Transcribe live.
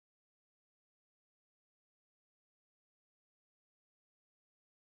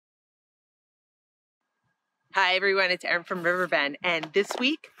Hi everyone, it's Erin from Riverbend, and this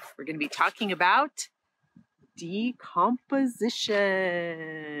week we're going to be talking about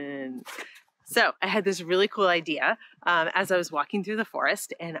decomposition. So I had this really cool idea as I was walking through the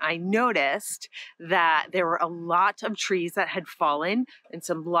forest, and I noticed that there were a lot of trees that had fallen and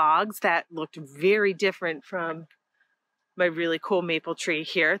some logs that looked very different from my really cool maple tree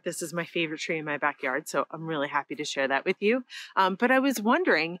here. This is my favorite tree in my backyard, so I'm really happy to share that with you. But I was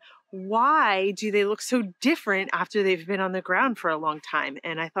wondering, why do they look so different after they've been on the ground for a long time?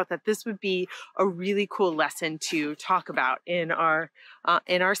 And I thought that this would be a really cool lesson to talk about in our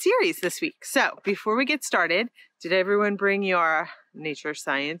series this week. So before we get started, did everyone bring your nature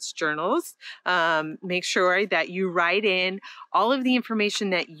science journals? Make sure that you write in all of the information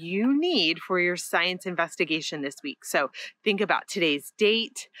that you need for your science investigation this week. So think about today's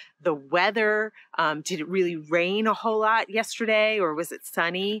date, the weather. Did it really rain a whole lot yesterday, or was it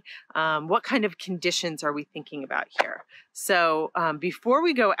sunny? What kind of conditions are we thinking about here? So before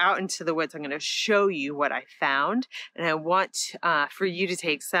we go out into the woods, I'm going to show you what I found, and I want for you to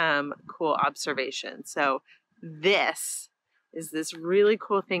take some cool observations. So this is this really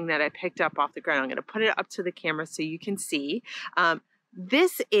cool thing that I picked up off the ground. I'm going to put it up to the camera so you can see.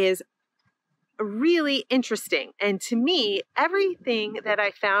 This is really interesting. And to me, everything that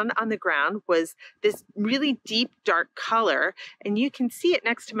I found on the ground was this really deep, dark color. And you can see it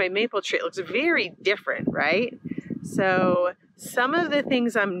next to my maple tree. It looks very different, right? So some of the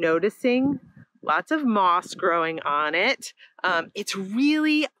things I'm noticing, lots of moss growing on it. It's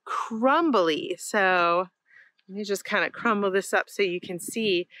really crumbly. So let me just kind of crumble this up so you can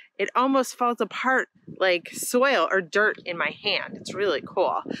see it almost falls apart like soil or dirt in my hand. It's really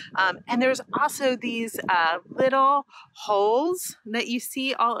cool. And there's also these little holes that you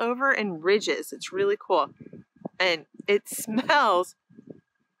see all over and ridges. It's really cool. And it smells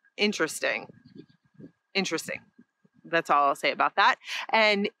interesting. That's all I'll say about that.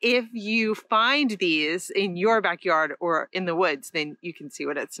 And if you find these in your backyard or in the woods, then you can see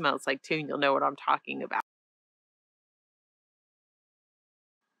what it smells like too, and you'll know what I'm talking about.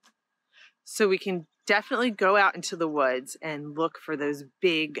 So we can definitely go out into the woods and look for those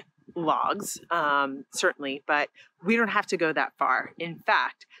big logs, certainly, but we don't have to go that far. In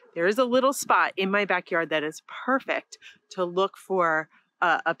fact, there is a little spot in my backyard that is perfect to look for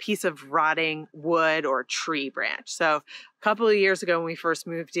a piece of rotting wood or tree branch. So a couple of years ago when we first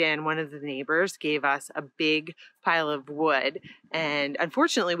moved in, one of the neighbors gave us a big pile of wood, and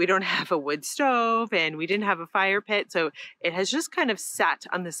unfortunately we don't have a wood stove and we didn't have a fire pit, so it has just kind of sat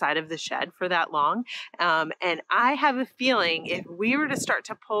on the side of the shed for that long. And I have a feeling if we were to start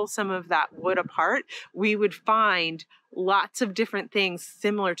to pull some of that wood apart, we would find lots of different things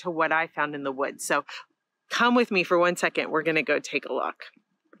similar to what I found in the woods. So come with me for 1 second. We're going to go take a look.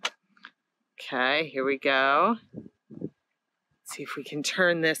 Okay, here we go. Let's see if we can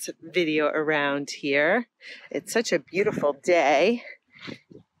turn this video around here. It's such a beautiful day.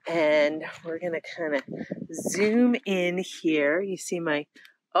 And we're going to kind of zoom in here. You see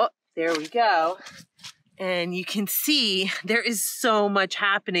oh, there we go. And you can see there is so much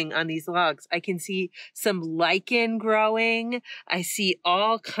happening on these logs. I can see some lichen growing. I see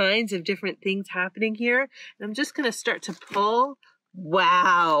all kinds of different things happening here. And I'm just going to start to pull.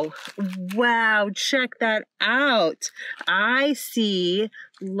 Wow. Wow. Check that out. I see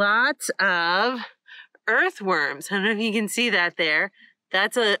lots of earthworms. I don't know if you can see that there.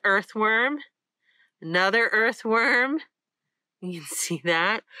 That's an earthworm. Another earthworm. You can see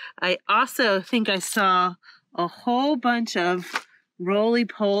that. I also think I saw a whole bunch of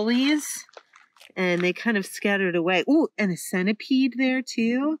roly-polies, and they kind of scattered away. Ooh, and a centipede there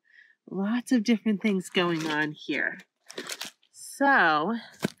too. Lots of different things going on here. So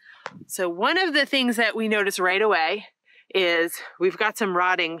one of the things that we notice right away is we've got some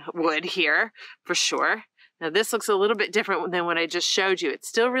rotting wood here for sure. Now this looks a little bit different than what I just showed you. It's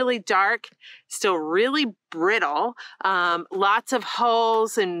still really dark, still really brittle, lots of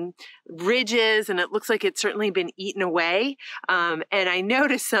holes and ridges, and it looks like it's certainly been eaten away. And I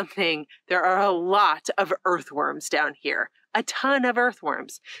noticed something. There are a lot of earthworms down here. A ton of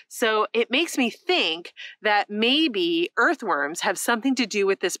earthworms. So it makes me think that maybe earthworms have something to do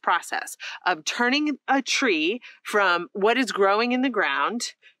with this process of turning a tree from what is growing in the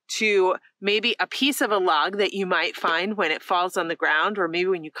ground to maybe a piece of a log that you might find when it falls on the ground, or maybe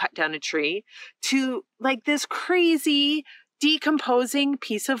when you cut down a tree, to like this crazy decomposing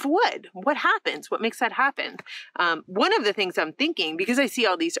piece of wood. What happens? What makes that happen? One of the things I'm thinking, because I see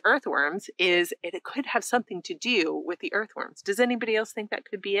all these earthworms, is it could have something to do with the earthworms. Does anybody else think that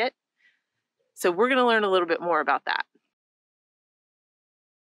could be it? So we're going to learn a little bit more about that.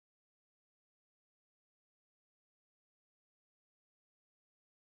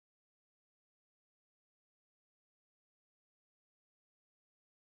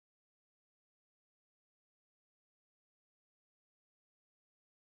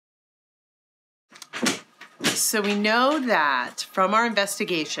 So we know that from our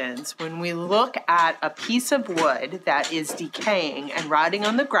investigations, when we look at a piece of wood that is decaying and rotting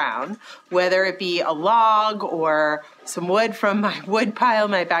on the ground, whether it be a log or some wood from my wood pile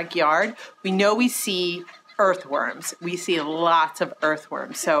in my backyard, we know we see earthworms. We see lots of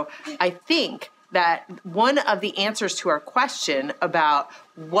earthworms. So I think that one of the answers to our question about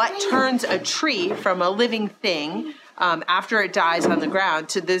what turns a tree from a living thing after it dies on the ground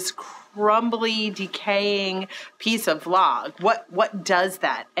to this crumbly, decaying piece of log. What does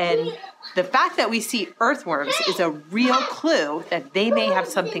that? And the fact that we see earthworms is a real clue that they may have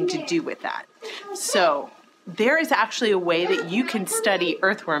something to do with that. So there is actually a way that you can study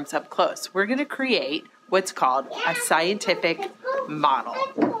earthworms up close. We're going to create what's called a scientific model.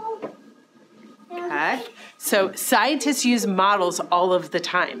 Okay? So scientists use models all of the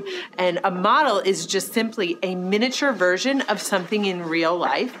time. And a model is just simply a miniature version of something in real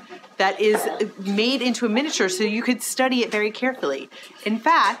life that is made into a miniature so you could study it very carefully. In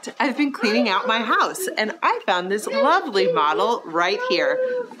fact, I've been cleaning out my house and I found this lovely model right here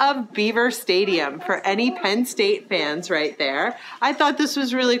of Beaver Stadium for any Penn State fans right there. I thought this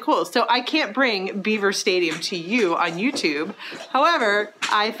was really cool. So I can't bring Beaver Stadium to you on YouTube. However,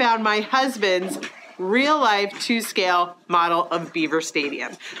 I found my husband's real-life 2-scale model of Beaver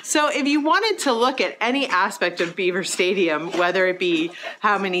Stadium. So if you wanted to look at any aspect of Beaver Stadium, whether it be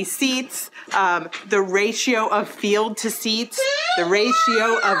how many seats, the ratio of field to seats, the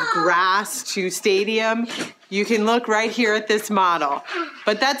ratio of grass to stadium, you can look right here at this model.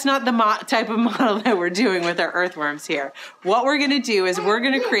 But that's not the type of model that we're doing with our earthworms here. What we're gonna do is we're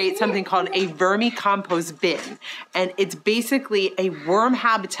gonna create something called a vermicompost bin. And it's basically a worm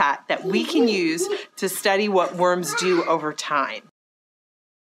habitat that we can use to study what worms do over time.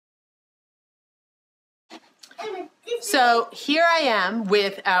 So here I am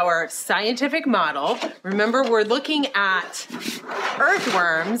with our scientific model. Remember, we're looking at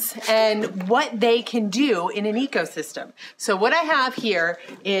earthworms and what they can do in an ecosystem. So what I have here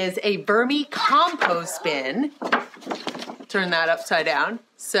is a vermicompost bin. Turn that upside down.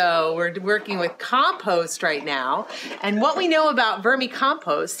 So we're working with compost right now. And what we know about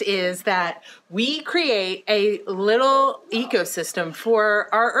vermicompost is that we create a little ecosystem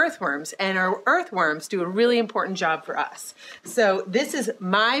for our earthworms, and our earthworms do a really important job for us. So this is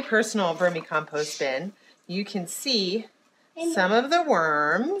my personal vermicompost bin. You can see some of the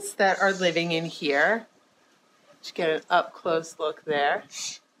worms that are living in here. Just get an up close look there.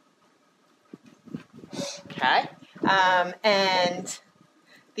 Okay. And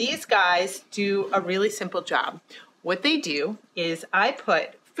these guys do a really simple job. What they do is I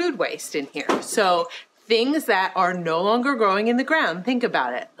put food waste in here. So things that are no longer growing in the ground, think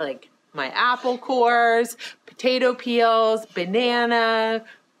about it, like my apple cores, potato peels, banana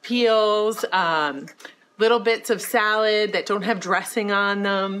peels, little bits of salad that don't have dressing on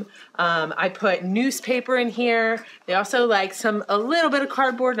them. I put newspaper in here. They also like a little bit of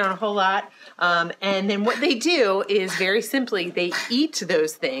cardboard, not a whole lot. And then what they do is very simply, they eat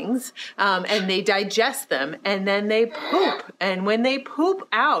those things and they digest them and then they poop. And when they poop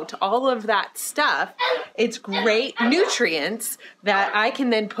out all of that stuff, it's great nutrients that I can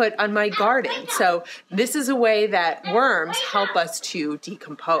then put on my garden. So this is a way that worms help us to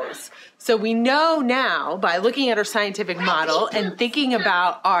decompose. So we know now by looking at our scientific model and thinking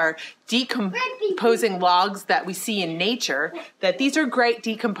about our decomposing logs that we see in nature, that these are great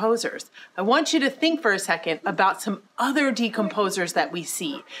decomposers. I want you to think for a second about some other decomposers that we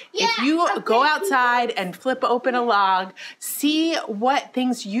see. If you go outside and flip open a log, see what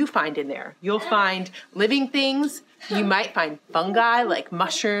things you find in there. You'll find living things. You might find fungi like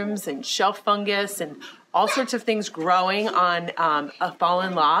mushrooms and shelf fungus and all sorts of things growing on a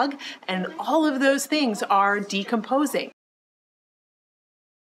fallen log, and all of those things are decomposing.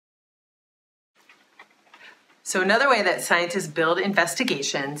 So another way that scientists build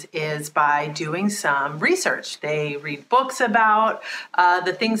investigations is by doing some research. They read books about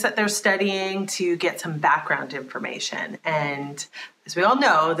the things that they're studying to get some background information. And as we all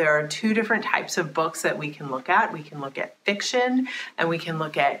know, there are two different types of books that we can look at. We can look at fiction and we can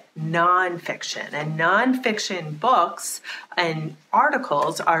look at nonfiction. And nonfiction books and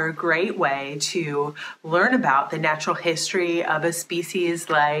articles are a great way to learn about the natural history of a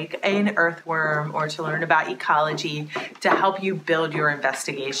species like an earthworm, or to learn about ecology to help you build your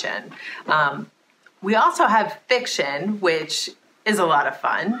investigation. We also have fiction, which is a lot of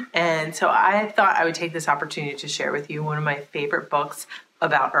fun. And so I thought I would take this opportunity to share with you one of my favorite books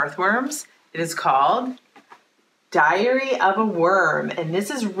about earthworms. It is called Diary of a Worm. And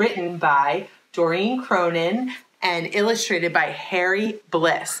this is written by Doreen Cronin and illustrated by Harry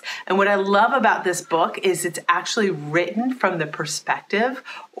Bliss. And what I love about this book is it's actually written from the perspective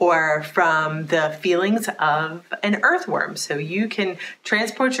or from the feelings of an earthworm. So you can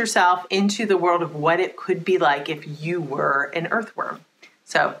transport yourself into the world of what it could be like if you were an earthworm.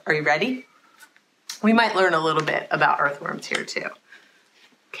 So, are you ready? We might learn a little bit about earthworms here too.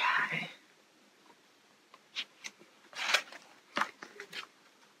 Okay.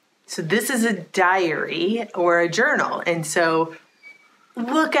 So this is a diary or a journal. And so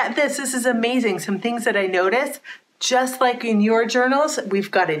look at this. This is amazing. Some things that I noticed, just like in your journals,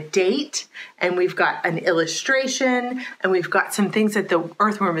 we've got a date and we've got an illustration and we've got some things that the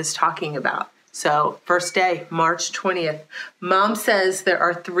earthworm is talking about. So first day, March 20th. Mom says there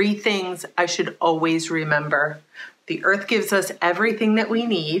are 3 things I should always remember. The earth gives us everything that we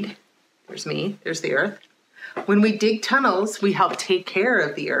need. There's me, there's the earth. When we dig tunnels, we help take care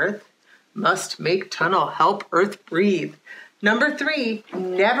of the earth. Must make tunnel, help earth breathe. Number 3,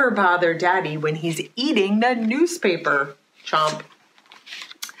 never bother daddy when he's eating the newspaper. Chomp.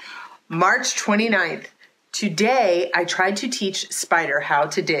 March 29th. Today, I tried to teach Spider how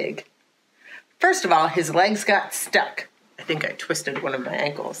to dig. First of all, his legs got stuck. I think I twisted one of my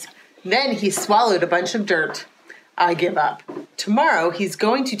ankles. Then he swallowed a bunch of dirt. I give up. Tomorrow, he's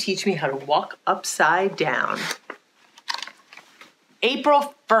going to teach me how to walk upside down.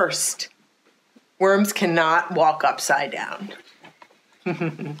 April 1st. Worms cannot walk upside down.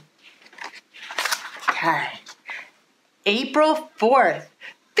 Okay. April 4th.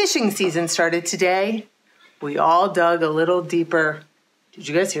 Fishing season started today. We all dug a little deeper. Did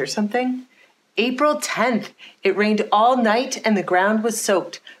you guys hear something? April 10th. It rained all night and the ground was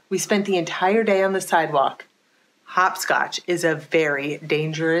soaked. We spent the entire day on the sidewalk. Hopscotch is a very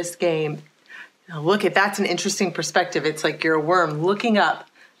dangerous game. Now look, if that's an interesting perspective, it's like you're a worm looking up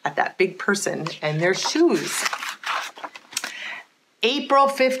at that big person and their shoes. April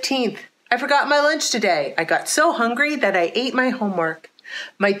 15th. I forgot my lunch today. I got so hungry that I ate my homework.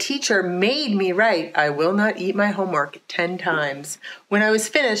 My teacher made me write, I will not eat my homework 10 times. When I was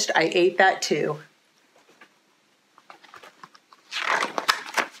finished, I ate that too.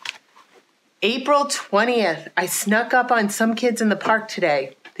 April 20th, I snuck up on some kids in the park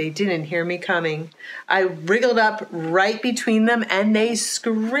today. They didn't hear me coming. I wriggled up right between them and they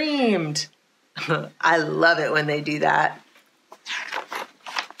screamed. I love it when they do that.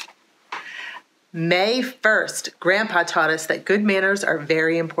 May 1st, Grandpa taught us that good manners are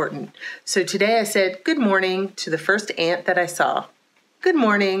very important. So today I said good morning to the first ant that I saw. Good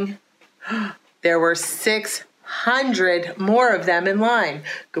morning. There were 600 more of them in line.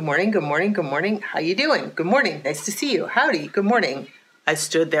 Good morning, good morning, good morning. How you doing? Good morning. Nice to see you. Howdy. Good morning. I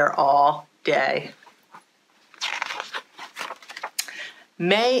stood there all day.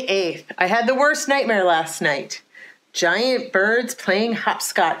 May 8th. I had the worst nightmare last night. Giant birds playing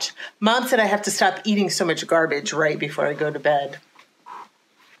hopscotch. Mom said I have to stop eating so much garbage right before I go to bed.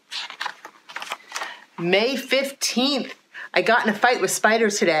 May 15th. I got in a fight with Spider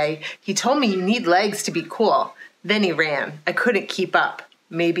today. He told me you need legs to be cool. Then he ran. I couldn't keep up.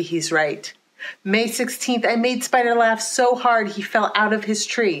 Maybe he's right. May 16th. I made Spider laugh so hard he fell out of his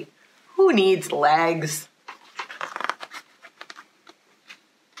tree. Who needs legs?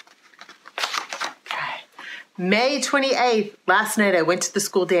 May 28th, last night I went to the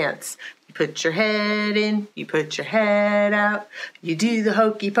school dance. You put your head in, you put your head out, you do the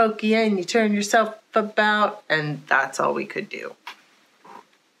hokey pokey and you turn yourself about, and that's all we could do.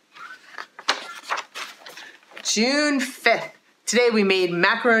 June 5th, today we made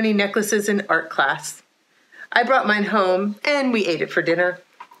macaroni necklaces in art class. I brought mine home and we ate it for dinner.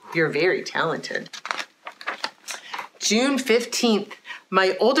 You're very talented. June 15th,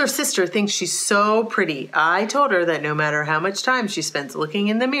 my older sister thinks she's so pretty. I told her that no matter how much time she spends looking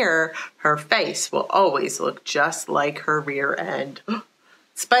in the mirror, her face will always look just like her rear end.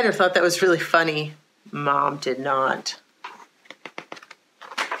 Spider thought that was really funny. Mom did not.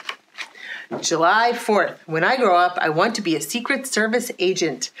 July 4th. When I grow up, I want to be a Secret Service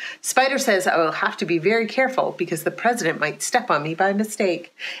agent. Spider says I will have to be very careful because the president might step on me by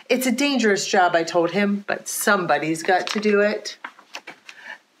mistake. It's a dangerous job, I told him, but somebody's got to do it.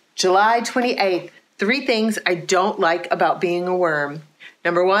 July 28th. 3 things I don't like about being a worm.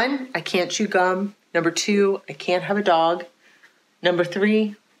 Number 1, I can't chew gum. Number 2, I can't have a dog. Number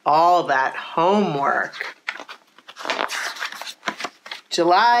 3, all that homework.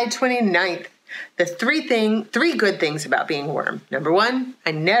 July 29th. The 3 good things about being a worm. Number 1,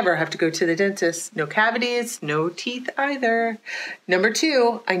 I never have to go to the dentist. No cavities, no teeth either. Number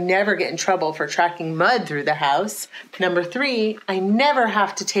 2, I never get in trouble for tracking mud through the house. Number 3, I never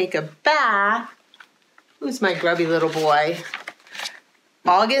have to take a bath. Who's my grubby little boy?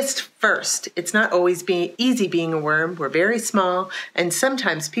 August 1st. It's not always easy being a worm. We're very small, and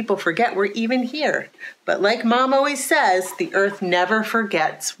sometimes people forget we're even here. But like Mom always says, the earth never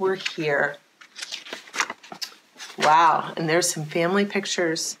forgets we're here. Wow, and there's some family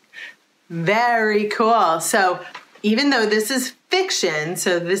pictures. Very cool. So even though this is fiction,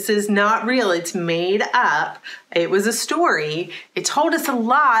 so this is not real, it's made up, it was a story, it told us a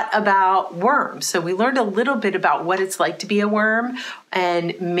lot about worms. So we learned a little bit about what it's like to be a worm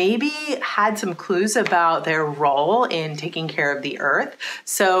and maybe had some clues about their role in taking care of the earth.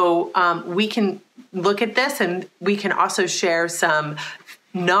 So we can look at this, and we can also share some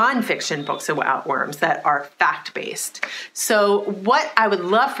nonfiction books about worms that are fact-based. So what I would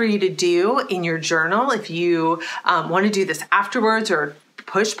love for you to do in your journal, if you want to do this afterwards or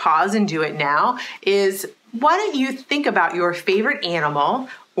push pause and do it now, is why don't you think about your favorite animal,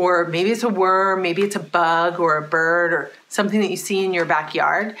 or maybe it's a worm, maybe it's a bug or a bird or something that you see in your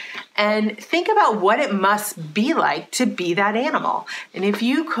backyard, and think about what it must be like to be that animal. And if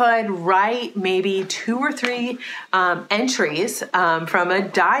you could write maybe 2 or 3 entries from a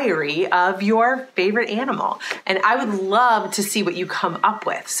diary of your favorite animal, and I would love to see what you come up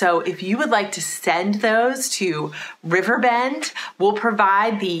with. So if you would like to send those to Riverbend, we'll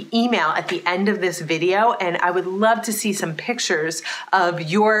provide the email at the end of this video, and I would love to see some pictures of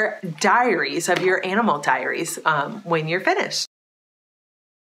your diaries, of your animal diaries, when you're finished.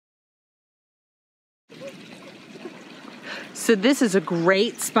 So this is a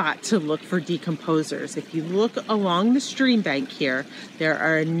great spot to look for decomposers. If you look along the stream bank here, there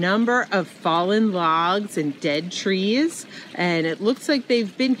are a number of fallen logs and dead trees, and it looks like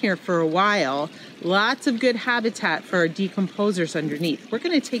they've been here for a while. Lots of good habitat for our decomposers underneath. We're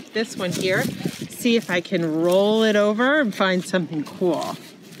going to take this one here, see if I can roll it over and find something cool.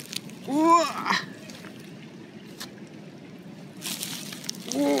 Ooh.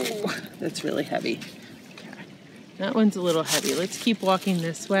 Ooh, that's really heavy. Okay. That one's a little heavy. Let's keep walking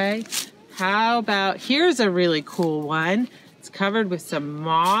this way. How about, here's a really cool one. It's covered with some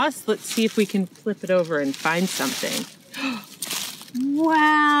moss. Let's see if we can flip it over and find something.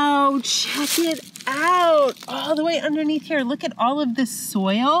 Wow, check it out. All the way underneath here. Look at all of this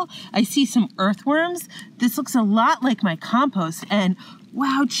soil. I see some earthworms. This looks a lot like my compost. And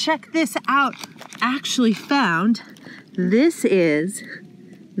wow, check this out. Actually found, this is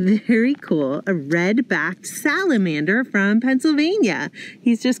very cool, a red-backed salamander from Pennsylvania.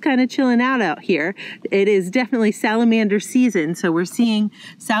 He's just kind of chilling out here. It is definitely salamander season, so we're seeing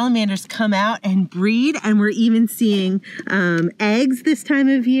salamanders come out and breed, and we're even seeing eggs this time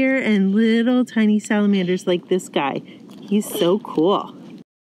of year and little tiny salamanders like this guy. He's so cool.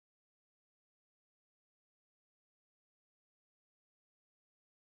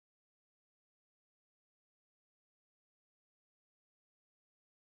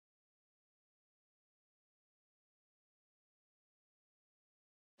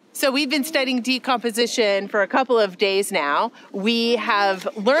 So we've been studying decomposition for a couple of days now. We have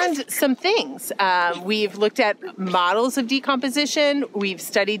learned some things. We've looked at models of decomposition. We've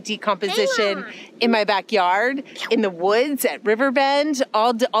studied decomposition in my backyard, in the woods, at Riverbend,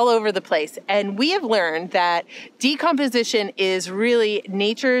 all over the place. And we have learned that decomposition is really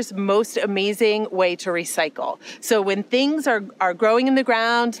nature's most amazing way to recycle. So when things are growing in the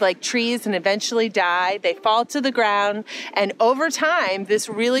ground, like trees, and eventually die, they fall to the ground. And over time, this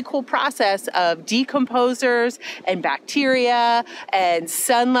really cool process of decomposers and bacteria and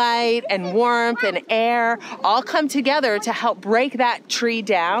sunlight and warmth and air all come together to help break that tree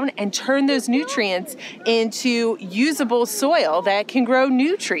down and turn those nutrients into usable soil that can grow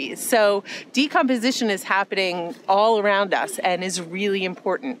new trees. So decomposition is happening all around us and is really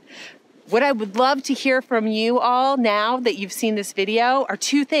important. What I would love to hear from you all now that you've seen this video are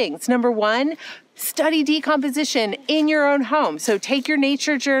 2 things. Number 1, study decomposition in your own home. So take your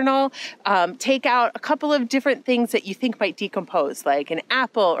nature journal, take out a couple of different things that you think might decompose, like an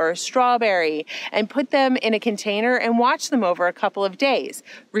apple or a strawberry, and put them in a container and watch them over a couple of days.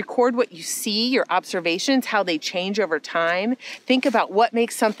 Record what you see, your observations, how they change over time. Think about what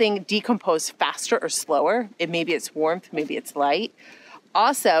makes something decompose faster or slower. Maybe it's warmth, maybe it's light.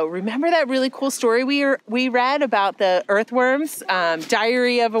 Also, remember that really cool story we read about the earthworms,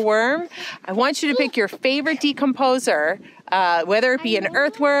 Diary of a Worm? I want you to pick your favorite decomposer whether it be an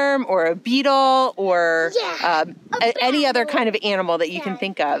earthworm or a beetle or any other kind of animal that you can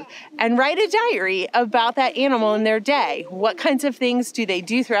think of, and write a diary about that animal in their day. What kinds of things do they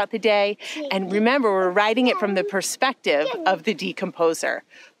do throughout the day? And remember, we're writing it from the perspective of the decomposer.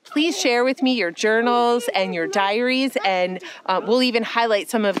 Please share with me your journals and your diaries, and we'll even highlight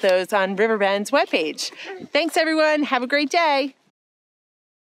some of those on Riverbend's webpage. Thanks, everyone. Have a great day.